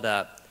swallowed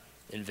up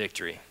in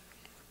victory.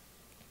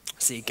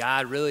 See,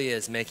 God really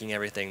is making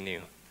everything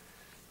new.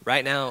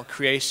 Right now,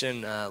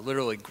 creation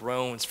literally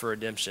groans for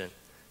redemption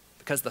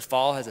because the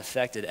fall has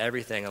affected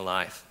everything in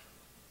life.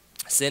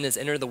 Sin has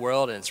entered the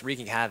world and it's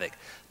wreaking havoc.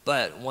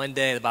 But one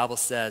day, the Bible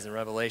says in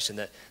Revelation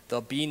that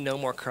there'll be no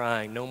more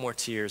crying, no more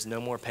tears, no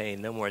more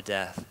pain, no more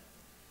death.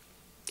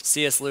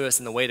 C.S. Lewis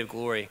in The Weight of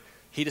Glory,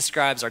 he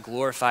describes our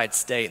glorified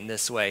state in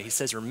this way. He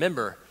says,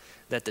 remember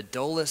that the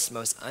dullest,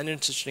 most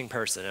uninteresting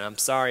person, and I'm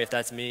sorry if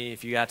that's me,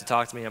 if you have to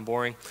talk to me, I'm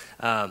boring.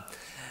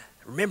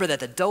 Remember that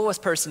the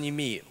dullest person you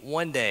meet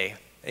one day,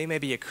 they may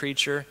be a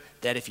creature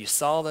that if you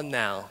saw them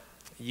now,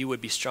 you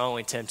would be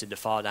strongly tempted to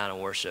fall down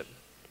and worship.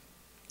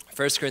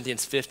 1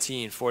 Corinthians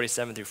 15,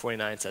 47 through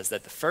 49 says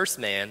that the first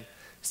man,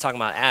 he's talking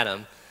about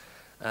Adam,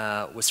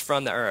 was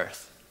from the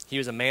earth. He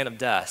was a man of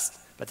dust.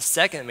 But the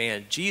second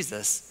man,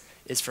 Jesus,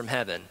 is from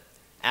heaven.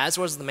 As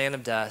was the man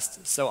of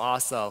dust, so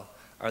also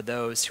are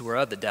those who are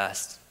of the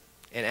dust.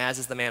 And as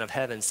is the man of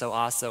heaven, so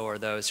also are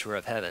those who are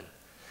of heaven.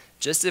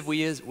 Just as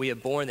we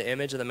have borne the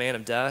image of the man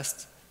of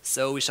dust,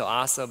 so we shall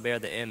also bear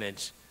the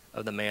image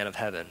of the man of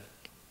heaven.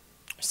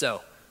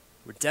 So,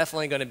 we're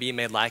definitely going to be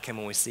made like him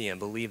when we see him.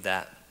 Believe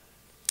that.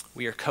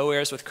 We are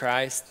co-heirs with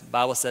Christ. The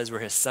Bible says we're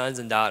his sons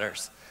and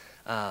daughters.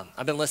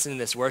 I've been listening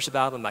to this worship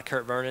album by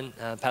Kurt Vernon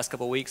the past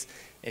couple of weeks,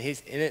 and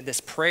in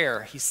this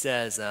prayer, he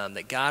says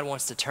that God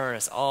wants to turn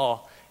us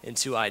all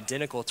into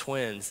identical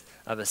twins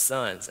of his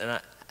sons, and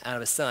out of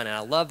his son. And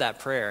I love that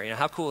prayer. You know,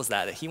 how cool is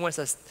that? That he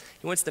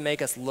wants to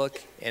make us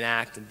look and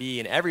act and be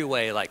in every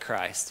way like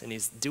Christ. And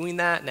he's doing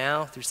that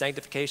now through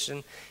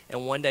sanctification,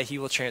 and one day he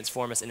will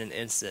transform us in an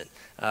instant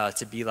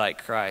to be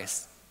like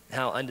Christ.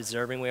 How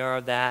undeserving we are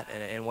of that,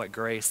 and what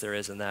grace there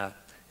is in that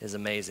is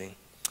amazing.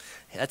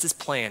 That's his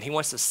plan. He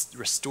wants to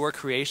restore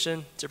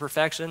creation to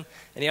perfection,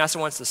 and he also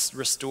wants to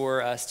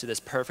restore us to this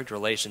perfect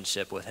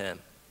relationship with him.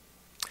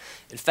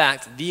 In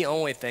fact, the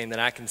only thing that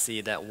I can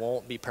see that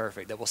won't be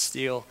perfect, that will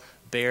still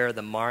bear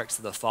the marks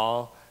of the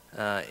fall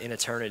in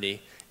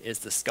eternity, is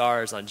the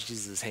scars on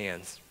Jesus'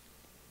 hands.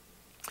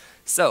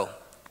 So,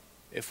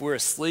 if we're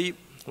asleep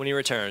when he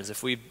returns,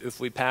 if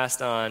we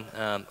passed on,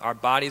 our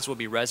bodies will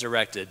be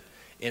resurrected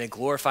in a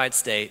glorified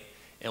state,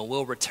 and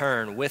we'll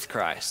return with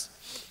Christ.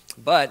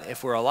 But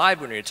if we're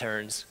alive when he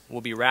returns, we'll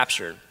be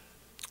raptured.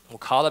 We'll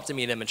call up to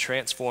meet him and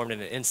transformed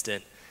in an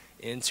instant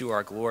into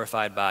our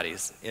glorified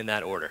bodies in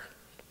that order.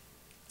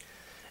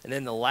 And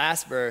then the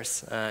last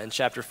verse in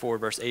chapter 4,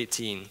 verse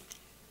 18,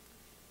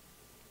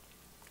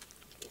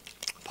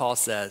 Paul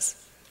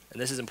says,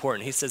 and this is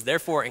important, he says,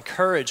 therefore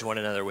encourage one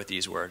another with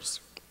these words.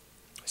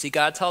 See,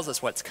 God tells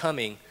us what's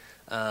coming,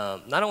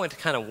 not only to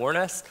kind of warn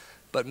us,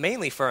 but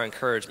mainly for our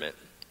encouragement.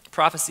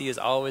 Prophecy is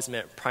always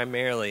meant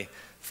primarily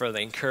for the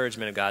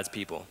encouragement of God's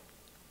people.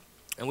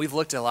 And we've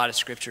looked at a lot of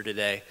scripture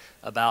today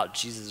about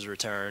Jesus'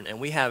 return, and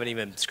we haven't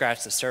even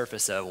scratched the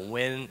surface of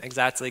when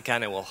exactly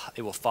it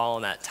will fall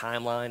in that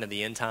timeline of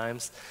the end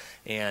times.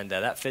 And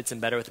that fits in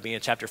better with it being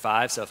in chapter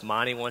 5. So if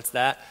Monty wants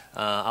that,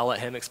 I'll let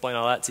him explain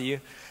all that to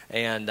you.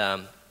 And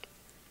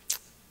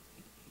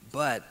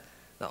but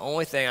the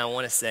only thing I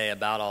want to say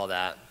about all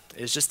that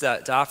is just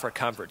to offer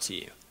comfort to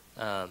you.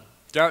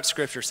 Throughout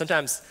scripture,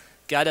 sometimes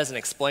God doesn't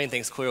explain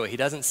things clearly. He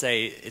doesn't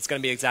say it's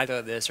going to be exactly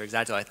like this or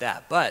exactly like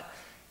that. But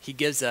he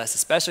gives us,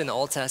 especially in the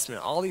Old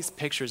Testament, all these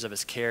pictures of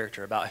his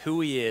character, about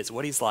who he is,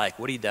 what he's like,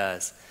 what he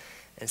does.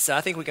 And so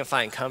I think we can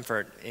find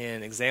comfort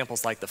in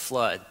examples like the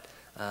flood,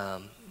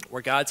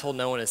 where God told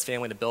Noah and his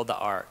family to build the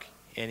ark,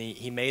 and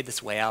he made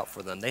this way out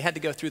for them. They had to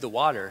go through the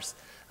waters,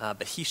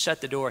 but he shut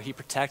the door, he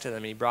protected them,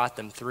 and he brought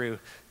them through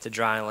to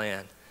dry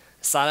land.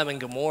 Sodom and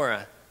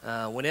Gomorrah,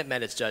 when it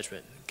met its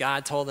judgment,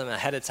 God told them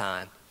ahead of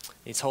time.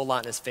 He told Lot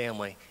and his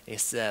family, and he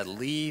said,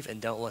 leave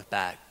and don't look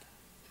back.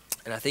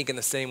 And I think in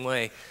the same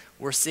way,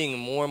 we're seeing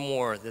more and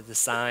more that the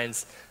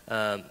signs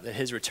that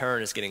his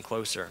return is getting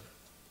closer.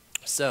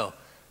 So,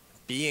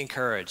 be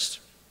encouraged.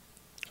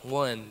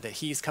 One, that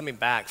he's coming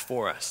back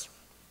for us.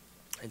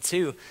 And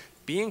two,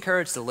 be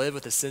encouraged to live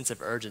with a sense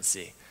of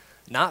urgency.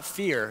 Not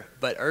fear,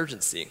 but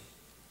urgency.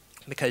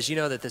 Because you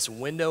know that this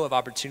window of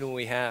opportunity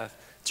we have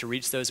to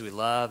reach those we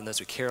love and those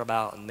we care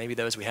about, and maybe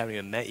those we haven't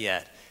even met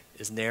yet,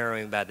 is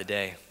narrowing by the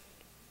day.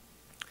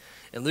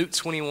 In Luke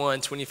 21,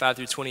 25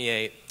 through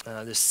 28,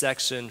 this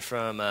section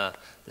from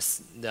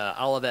the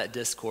Olivet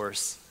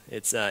Discourse,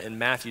 it's in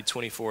Matthew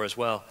 24 as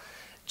well.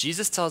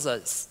 Jesus tells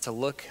us to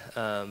look,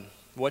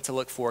 what to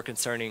look for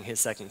concerning his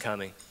second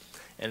coming.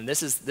 And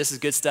this is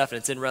good stuff, and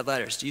it's in red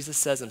letters. Jesus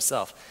says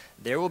himself,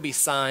 there will be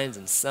signs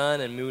in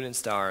sun and moon and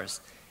stars,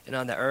 and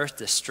on the earth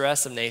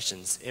distress of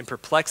nations, in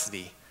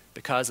perplexity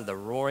because of the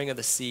roaring of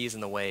the seas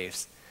and the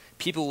waves.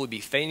 People will be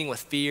fainting with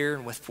fear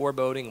and with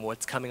foreboding of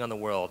what's coming on the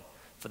world,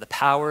 for the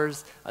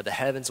powers of the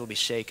heavens will be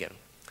shaken.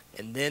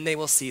 And then they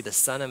will see the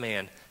Son of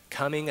Man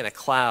coming in a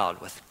cloud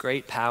with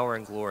great power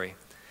and glory.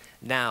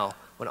 Now,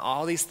 when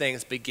all these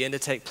things begin to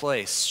take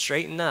place,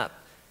 straighten up,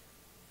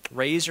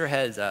 raise your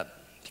heads up,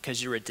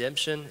 because your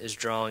redemption is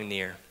drawing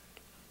near.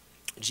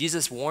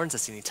 Jesus warns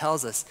us and he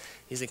tells us,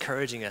 he's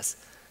encouraging us,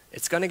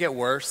 it's going to get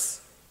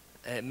worse.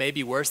 It may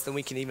be worse than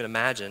we can even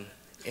imagine.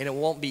 And it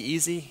won't be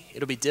easy.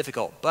 It'll be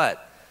difficult.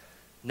 But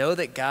know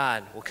that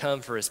God will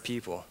come for his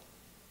people.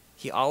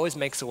 He always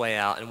makes a way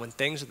out. And when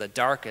things are the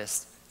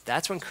darkest,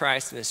 that's when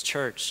Christ and his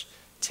church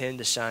tend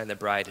to shine the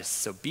brightest.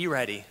 So be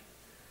ready.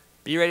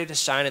 Be ready to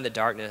shine in the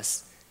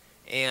darkness.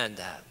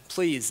 And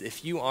please,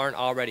 if you aren't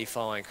already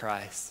following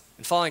Christ,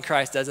 and following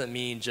Christ doesn't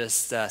mean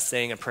just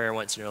saying a prayer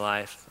once in your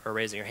life or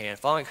raising your hand.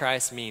 Following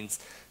Christ means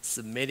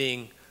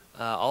submitting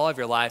all of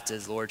your life to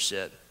his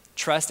lordship,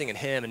 trusting in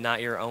him and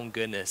not your own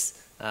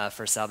goodness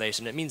for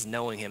salvation. It means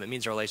knowing him. It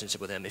means a relationship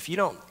with him. If you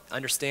don't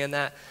understand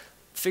that,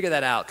 figure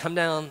that out. Come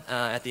down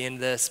at the end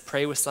of this,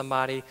 pray with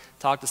somebody,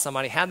 talk to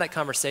somebody, have that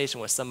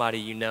conversation with somebody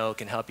you know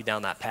can help you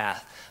down that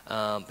path,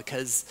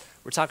 because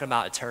we're talking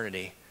about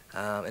eternity,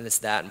 and it's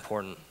that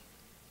important.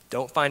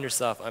 Don't find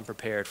yourself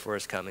unprepared for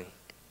his coming.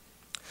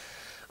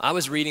 I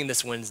was reading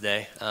this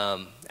Wednesday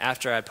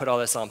after I put all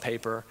this on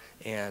paper,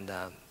 and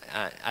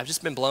I've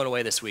just been blown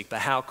away this week by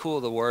how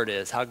cool the Word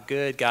is, how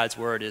good God's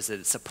Word is,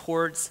 that it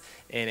supports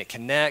and it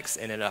connects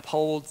and it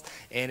upholds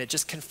and it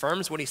just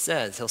confirms what he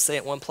says. He'll say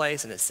it one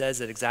place and it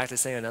says it exactly the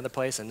same in another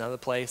place,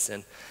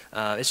 and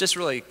it's just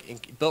really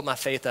built my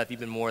faith up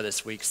even more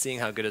this week, seeing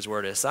how good his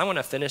Word is. So I want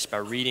to finish by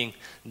reading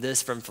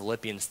this from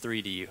Philippians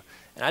 3 to you.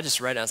 And I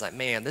just read it, I was like,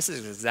 man, this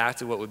is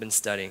exactly what we've been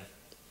studying.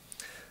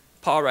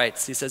 Paul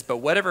writes, he says, but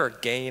whatever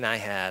gain I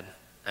had,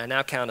 I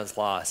now count as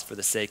loss for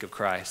the sake of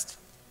Christ.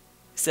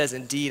 He says,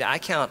 indeed, I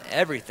count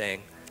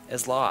everything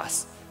as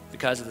loss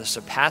because of the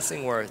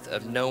surpassing worth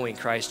of knowing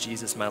Christ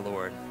Jesus my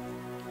Lord.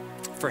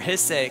 For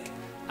his sake,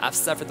 I've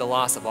suffered the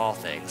loss of all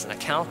things, and I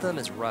count them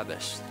as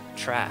rubbish,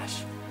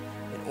 trash,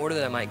 in order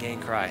that I might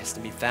gain Christ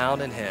and be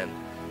found in him,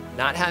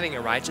 not having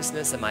a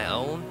righteousness of my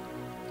own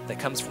that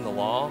comes from the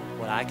law,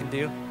 what I can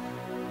do,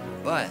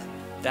 but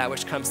that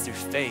which comes through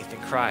faith in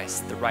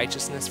Christ, the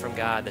righteousness from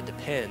God that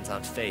depends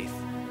on faith,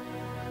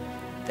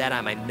 that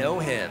I might know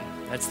him,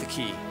 that's the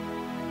key,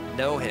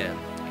 know him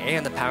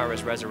and the power of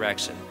his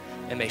resurrection,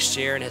 and may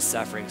share in his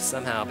suffering,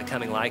 somehow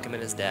becoming like him in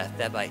his death,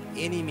 that by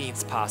any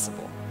means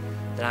possible,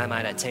 that I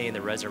might attain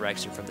the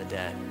resurrection from the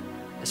dead.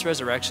 This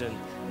resurrection,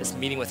 this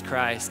meeting with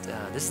Christ,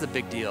 this is a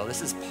big deal.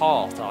 This is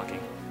Paul talking,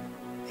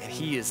 and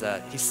he's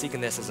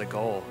seeking this as a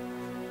goal.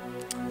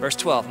 Verse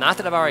 12, not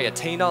that I've already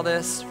attained all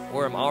this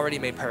or am already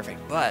made perfect,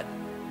 but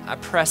I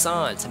press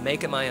on to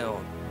make it my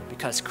own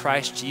because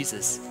Christ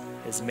Jesus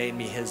has made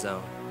me his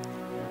own.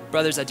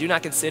 Brothers, I do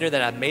not consider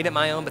that I've made it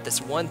my own, but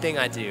this one thing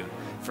I do,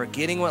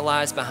 forgetting what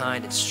lies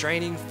behind and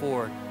straining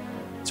forward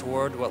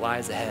toward what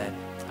lies ahead.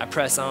 I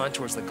press on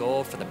towards the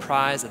goal for the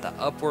prize of the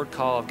upward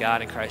call of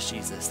God in Christ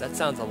Jesus. That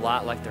sounds a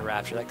lot like the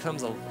rapture. That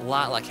comes a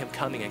lot like him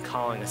coming and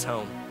calling us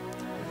home.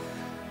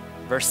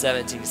 Verse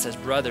 17 says,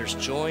 brothers,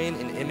 join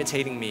in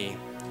imitating me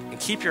and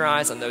keep your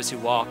eyes on those who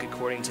walk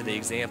according to the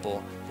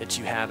example that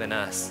you have in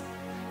us.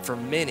 For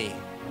many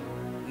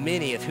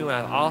of whom I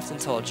have often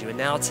told you and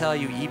now tell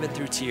you even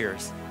through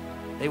tears,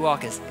 they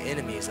walk as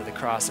enemies of the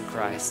cross of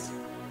Christ.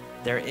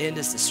 Their end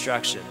is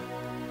destruction.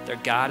 Their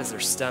God is their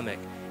stomach,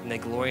 and they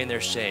glory in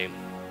their shame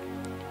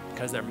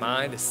because their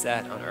mind is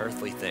set on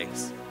earthly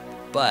things.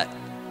 But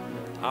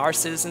our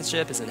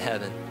citizenship is in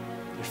heaven,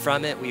 and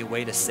from it we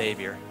await a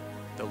Savior,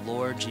 the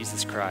Lord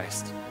Jesus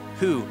Christ,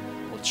 who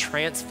will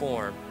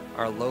transform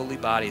our lowly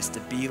bodies to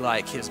be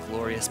like his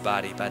glorious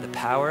body by the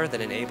power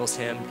that enables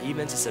him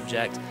even to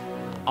subject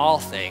all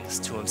things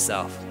to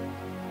himself.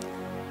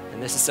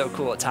 And this is so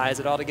cool. It ties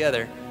it all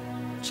together.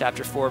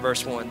 Chapter 4,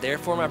 verse 1.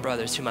 Therefore, my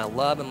brothers, whom I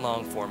love and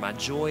long for, my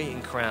joy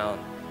and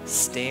crown,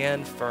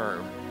 stand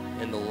firm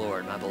in the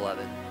Lord, my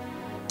beloved.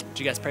 Would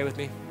you guys pray with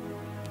me?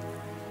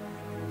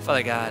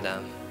 Father God,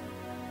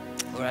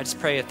 Lord, I just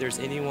pray if there's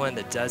anyone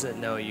that doesn't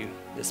know you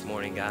this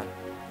morning, God,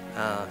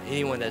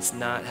 anyone that's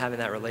not having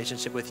that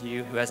relationship with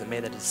you, who hasn't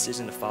made that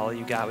decision to follow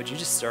you, God, would you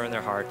just stir in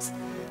their hearts,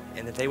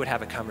 and that they would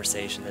have a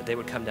conversation, that they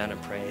would come down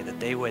and pray, that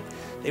they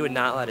would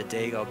not let a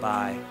day go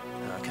by,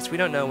 because we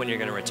don't know when you're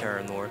going to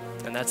return, Lord.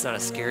 And that's not a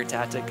scare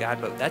tactic, God,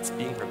 but that's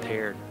being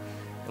prepared.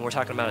 And we're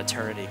talking about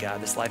eternity,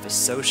 God. This life is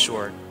so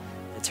short.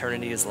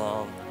 Eternity is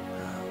long.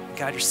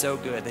 God, you're so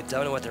good. They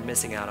don't know what they're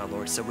missing out on,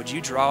 Lord. So would you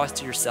draw us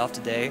to yourself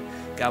today?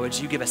 God, would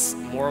you give us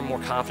more and more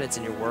confidence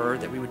in your word,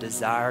 that we would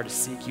desire to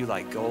seek you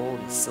like gold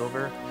and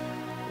silver?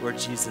 Lord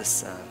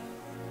Jesus, I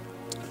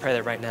pray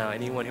that right now,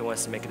 anyone who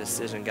wants to make a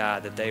decision,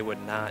 God, that they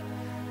would not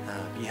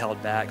be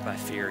held back by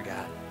fear,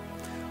 God.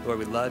 Lord,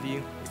 we love you.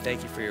 We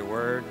thank you for your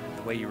word,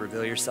 the way you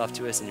reveal yourself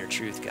to us in your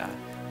truth, God.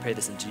 I pray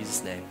this in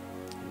Jesus' name.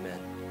 Amen.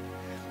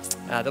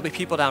 There'll be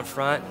people down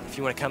front if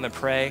you want to come and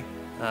pray.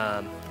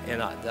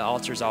 The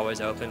altar's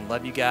always open.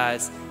 Love you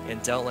guys,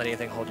 and don't let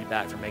anything hold you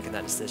back from making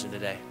that decision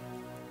today.